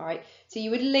accurate, all right? So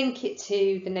you would link it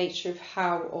to the nature of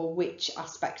how or which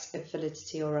aspect of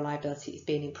validity or reliability is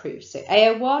being improved. So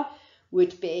AO1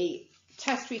 would be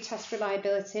test retest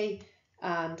reliability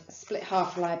and split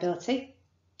half reliability.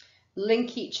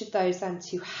 Link each of those then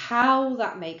to how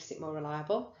that makes it more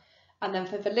reliable. And then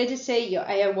for validity, your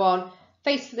AO1,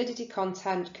 face validity,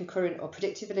 content, concurrent or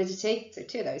predictive validity, so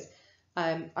 2 of those.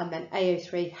 And then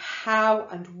AO3, how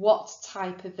and what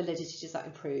type of validity does that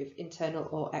improve, internal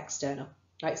or external,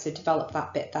 right? So develop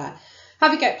that bit there.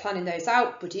 Have a go at planning those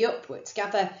out, buddy up, work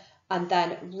together, and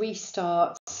then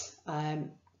restart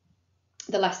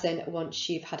the lesson once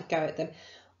you've had a go at them.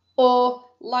 Or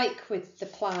like with the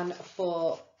plan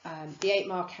for the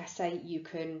 8-mark essay, you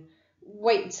can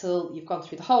wait until you've gone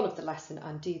through the whole of the lesson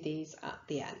and do these at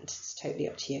the end. It's totally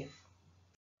up to you.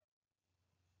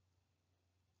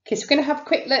 Okay, so we're going to have a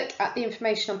quick look at the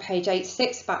information on page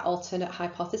 86 about alternate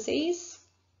hypotheses.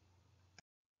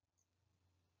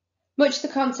 Much of the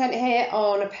content here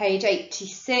on page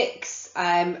 86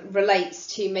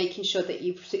 relates to making sure that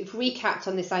you've sort of recapped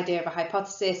on this idea of a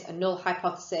hypothesis, a null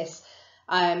hypothesis,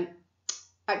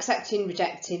 accepting,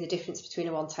 rejecting the difference between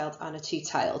a one-tailed and a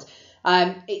two-tailed.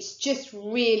 It's just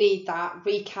really that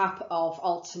recap of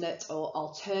alternate or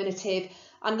alternative,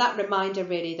 and that reminder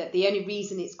really that the only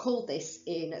reason it's called this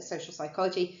in social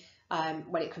psychology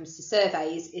when it comes to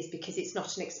surveys is because it's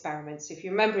not an experiment. So if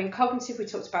you remember in cognitive, we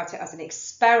talked about it as an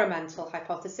experimental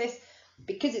hypothesis.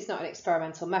 Because it's not an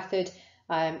experimental method,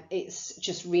 it's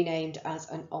just renamed as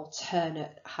an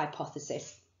alternate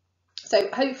hypothesis. So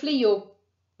hopefully you're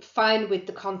fine with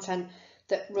the content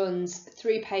that runs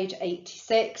through page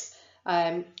 86,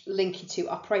 linking to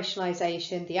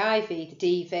operationalisation, the IV, the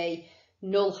DV,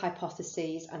 null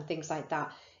hypotheses and things like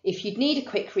that. If you'd need a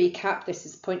quick recap, this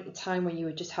is a point in time when you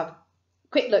would just have a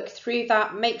quick look through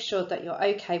that, make sure that you're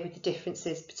okay with the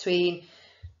differences between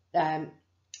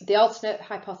the alternate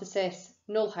hypothesis,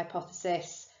 null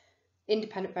hypothesis,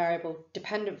 independent variable,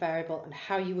 dependent variable, and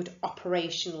how you would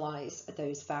operationalise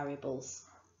those variables.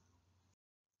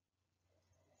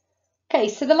 Okay,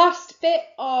 so the last bit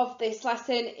of this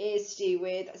lesson is to do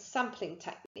with sampling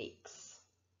techniques.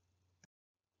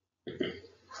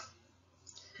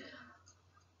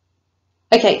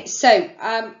 Okay, so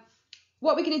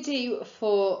what we're going to do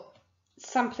for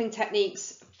sampling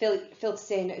techniques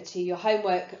filters in to your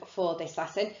homework for this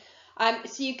lesson.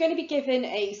 So you're going to be given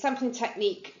a sampling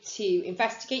technique to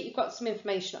investigate. You've got some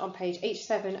information on page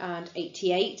 87 and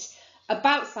 88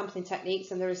 about sampling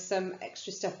techniques, and there is some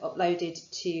extra stuff uploaded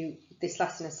to this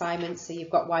lesson assignment, so you've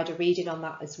got wider reading on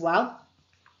that as well.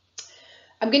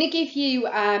 I'm going to give you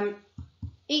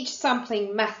each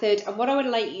sampling method, and what I would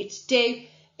like you to do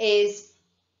is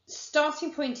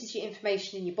starting point is your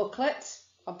information in your booklet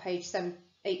on page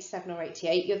 87 or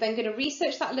 88. You're then going to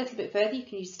research that a little bit further. You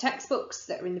can use the textbooks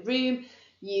that are in the room.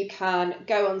 You can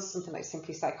go on something like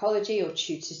Simply Psychology or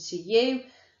Tutor to You.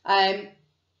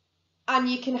 And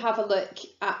you can have a look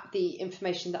at the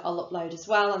information that I'll upload as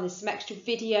well. And there's some extra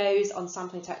videos on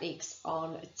sampling techniques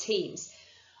on Teams.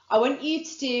 I want you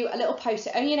to do a little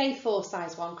poster, only an A4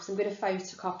 size one, because I'm going to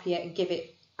photocopy it and give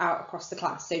it out across the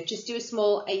class. So just do a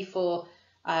small A4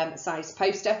 size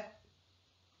poster.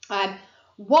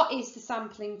 What is the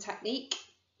sampling technique?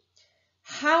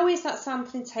 how is that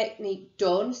sampling technique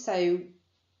done? So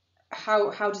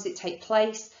how does it take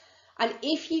place? And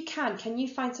if you can you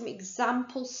find some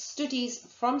example studies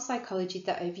from psychology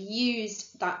that have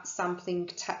used that sampling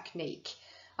technique?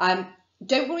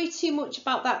 Don't worry too much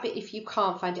about that, but if you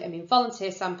can't find it, I mean,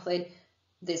 volunteer sampling,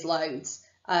 there's loads.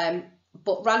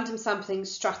 But random sampling,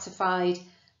 stratified,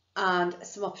 and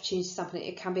some opportunity sampling,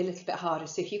 it can be a little bit harder.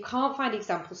 So if you can't find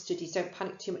example studies, don't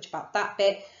panic too much about that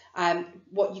bit.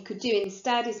 What you could do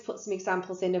instead is put some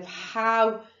examples in of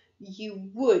how you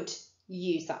would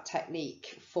use that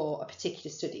technique for a particular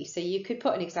study. So you could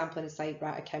put an example in and say,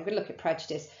 right, okay, I'm going to look at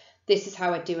prejudice. This is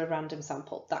how I do a random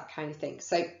sample, that kind of thing.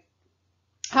 So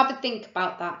have a think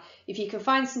about that. If you can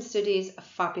find some studies,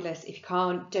 fabulous. If you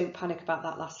can't, don't panic about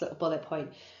that last little bullet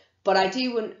point. But I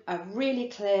do want a really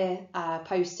clear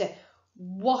poster.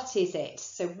 What is it?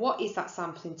 So what is that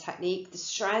sampling technique? The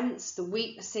strengths, the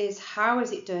weaknesses, how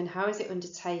is it done? How is it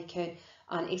undertaken?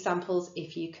 And examples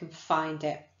if you can find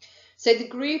it. So the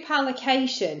group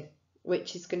allocation,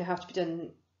 which is going to have to be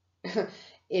done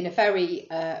in a very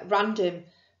random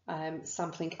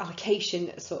sampling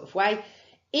allocation sort of way.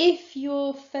 If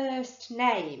your first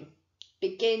name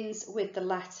begins with the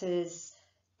letters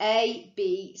A,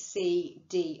 B, C,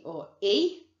 D or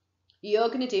E, you're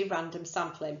going to do random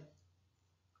sampling.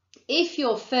 If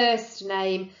your first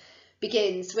name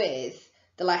begins with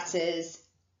the letters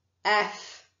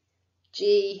F,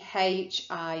 G, H,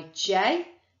 I, J,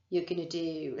 you're going to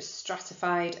do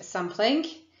stratified sampling.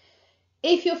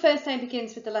 If your first name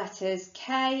begins with the letters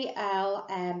K, L,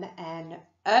 M, N,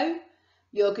 O,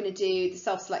 you're going to do the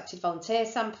self-selected volunteer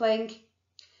sampling.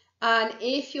 And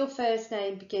if your first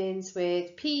name begins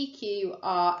with P, Q,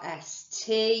 R, S,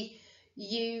 T,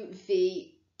 U,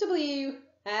 V, W,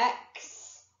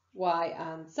 X, Y,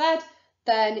 and Z,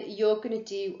 then you're going to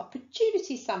do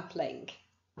opportunity sampling.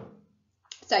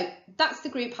 So that's the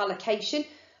group allocation.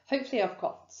 Hopefully I've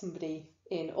got somebody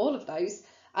in all of those.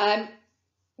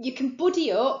 You can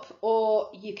buddy up or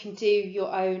you can do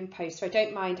your own poster. I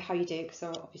don't mind how you do it because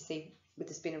obviously with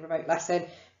this being a remote lesson, it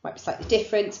might be slightly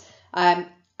different. And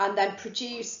then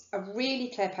produce a really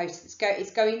clear poster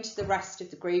it's going to the rest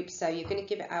of the group. So you're going to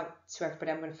give it out to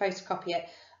everybody. I'm going to photocopy it,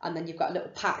 and then you've got a little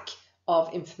pack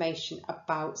of information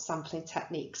about sampling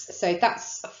techniques. So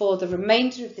that's for the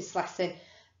remainder of this lesson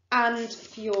and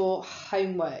for your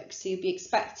homework. So you'll be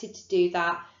expected to do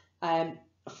that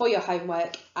for your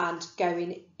homework and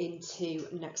going into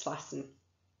next lesson.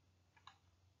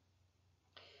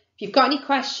 If you've got any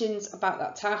questions about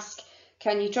that task,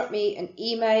 can you drop me an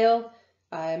email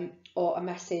or a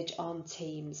message on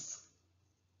Teams?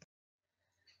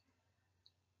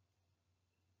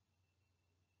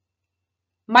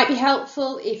 Might be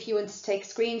helpful if you want to take a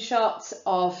screenshot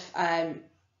of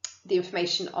the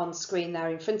information on screen there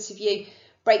in front of you.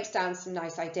 Breaks down some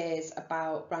nice ideas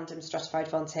about random, stratified,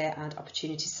 volunteer and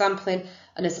opportunity sampling.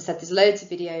 And as I said, there's loads of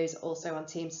videos also on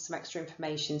Teams, some extra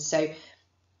information. So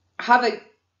have a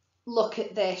look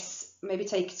at this, maybe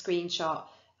take a screenshot.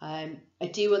 I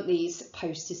do want these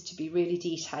posters to be really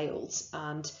detailed,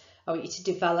 and I want you to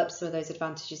develop some of those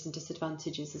advantages and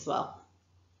disadvantages as well.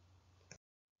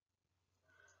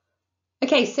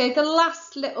 Okay, so the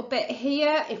last little bit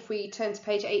here, if we turn to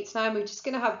page 8 to 9, we're just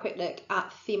going to have a quick look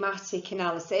at thematic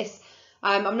analysis.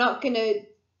 I'm not going to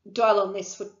dwell on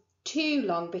this for too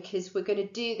long because we're going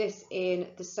to do this in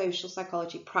the social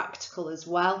psychology practical as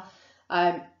well.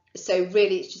 So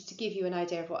really it's just to give you an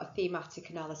idea of what a thematic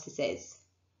analysis is.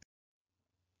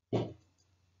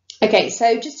 Okay,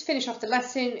 so just to finish off the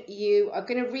lesson, you are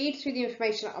going to read through the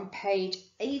information on page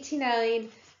 89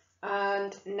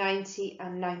 and 90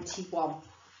 and 91.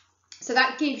 So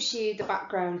that gives you the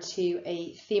background to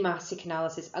a thematic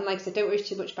analysis. And like I said, don't worry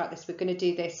too much about this. We're going to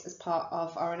do this as part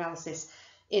of our analysis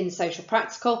in social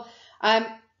practical.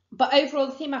 But overall,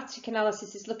 the thematic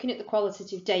analysis is looking at the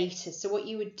qualitative data. So what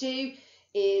you would do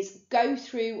is go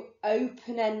through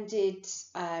open-ended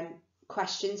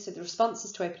questions, so the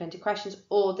responses to open-ended questions,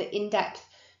 or the in-depth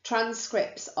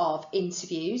transcripts of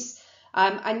interviews.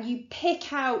 And you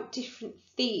pick out different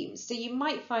themes. So you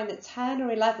might find that 10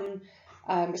 or 11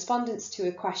 respondents to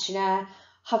a questionnaire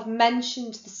have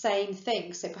mentioned the same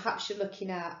thing. So perhaps you're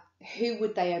looking at who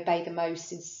would they obey the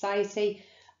most in society,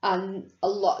 and a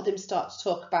lot of them start to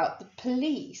talk about the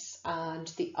police and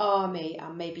the army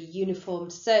and maybe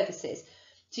uniformed services.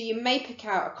 So you may pick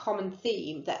out a common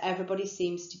theme that everybody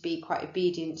seems to be quite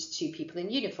obedient to people in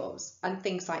uniforms and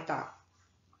things like that.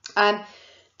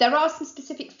 There are some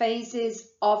specific phases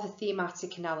of a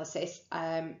thematic analysis.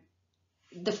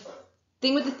 The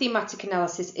thing with the thematic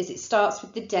analysis is it starts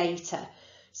with the data.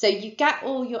 So you get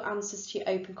all your answers to your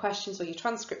open questions or your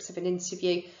transcripts of an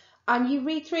interview, and you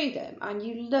read through them and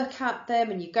you look at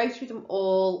them and you go through them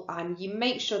all and you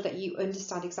make sure that you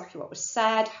understand exactly what was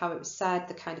said, how it was said,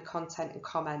 the kind of content and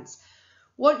comments.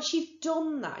 Once you've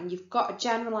done that and you've got a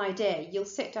general idea, you'll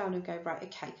sit down and go, right,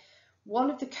 okay, one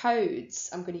of the codes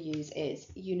I'm going to use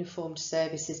is uniformed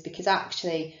services, because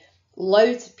actually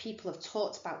loads of people have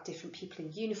talked about different people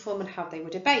in uniform and how they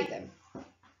would obey them.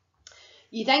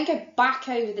 You then go back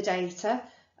over the data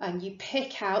and you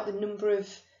pick out the number of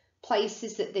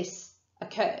places that this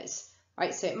occurs,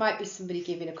 right? So it might be somebody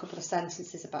giving a couple of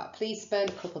sentences about a policeman,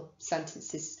 a couple of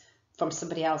sentences from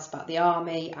somebody else about the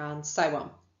army, and so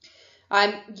on.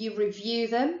 You review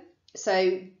them.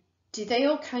 So do they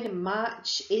all kind of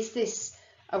match? Is this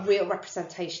a real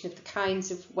representation of the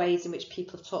kinds of ways in which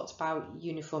people have talked about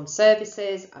uniformed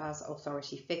services as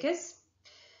authority figures?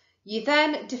 You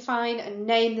then define and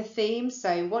name the themes.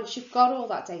 So once you've got all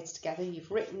that data together,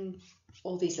 you've written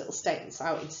all these little statements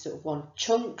out into sort of one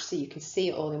chunk so you can see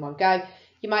it all in one go.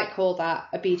 You might call that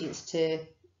obedience to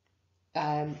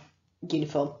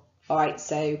uniform. All right,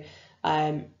 so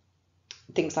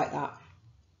things like that.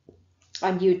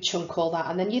 And you'd chunk all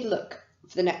that and then you'd look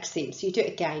for the next theme. So you do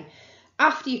it again.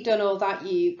 After you've done all that,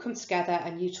 you come together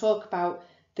and you talk about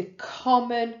the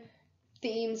common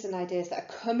themes and ideas that are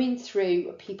coming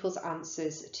through people's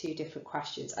answers to different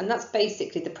questions. And that's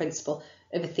basically the principle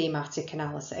of a thematic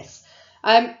analysis.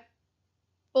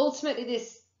 Ultimately,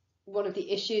 one of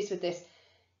the issues with this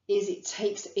is it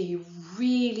takes a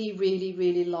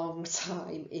really long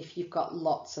time if you've got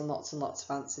lots and lots and lots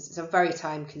of answers. It's a very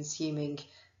time consuming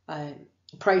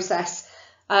process.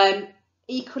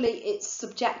 Equally, it's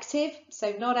subjective,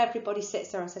 so not everybody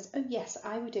sits there and says, oh yes,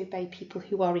 I would obey people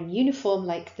who are in uniform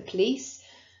like the police.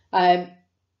 They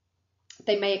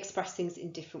may express things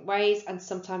in different ways, and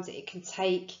sometimes it can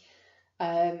take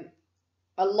a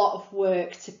lot of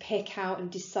work to pick out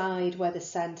and decide whether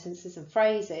sentences and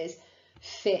phrases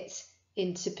fit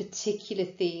into particular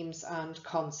themes and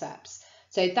concepts.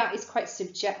 So that is quite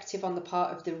subjective on the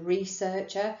part of the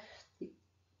researcher.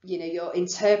 You know, you're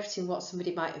interpreting what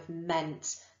somebody might have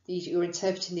meant. You're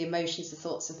interpreting the emotions, the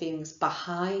thoughts and feelings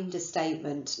behind a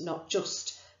statement, not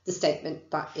just the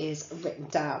statement that is written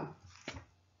down.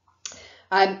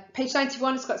 Page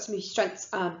 91 has got some strengths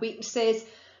and weaknesses.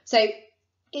 So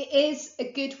it is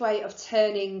a good way of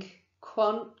turning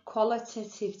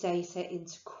qualitative data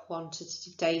into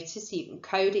quantitative data. So you can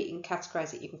code it, you can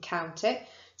categorize it, you can count it.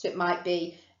 So it might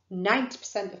be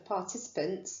 90% of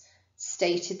participants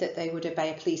stated that they would obey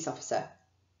a police officer,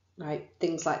 right?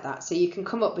 Things like that. So you can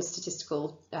come up with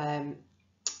statistical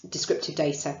descriptive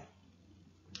data.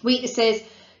 Weaknesses,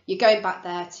 you're going back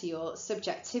there to your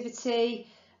subjectivity,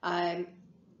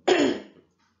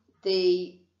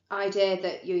 the idea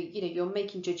that you're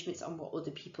making judgments on what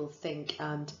other people think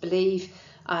and believe,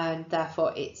 and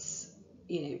therefore it's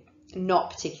not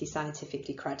particularly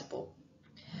scientifically credible.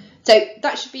 So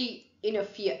that should be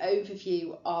enough for your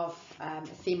overview of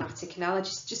thematic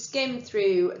analysis. Just skim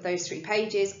through those 3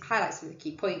 pages, highlight some of the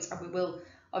key points, and we will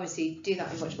obviously do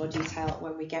that in much more detail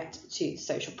when we get to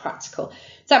social practical. So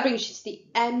that brings you to the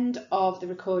end of the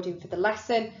recording for the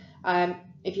lesson.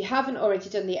 If you haven't already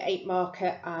done the 8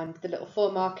 marker and the little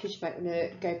 4 markers, you might want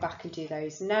to go back and do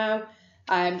those now.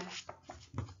 And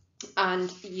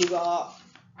you are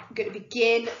going to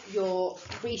begin your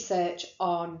research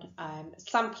on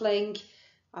sampling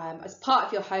as part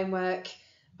of your homework.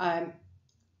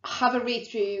 Have a read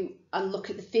through and look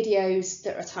at the videos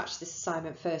that are attached to this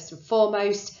assignment first and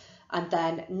foremost, and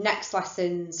then next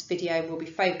lesson's video will be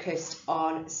focused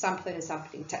on sampling and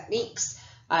sampling techniques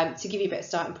to give you a bit of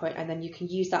starting point, and then you can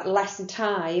use that lesson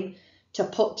time to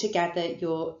put together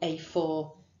your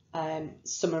A4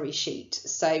 summary sheet.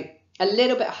 So a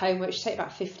little bit of homework should take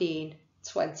about 15-20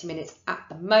 minutes at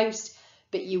the most,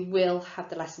 but you will have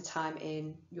the lesson time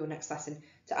in your next lesson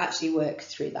to actually work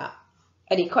through that.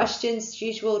 Any questions, as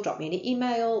usual, drop me an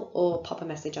email or pop a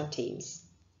message on Teams.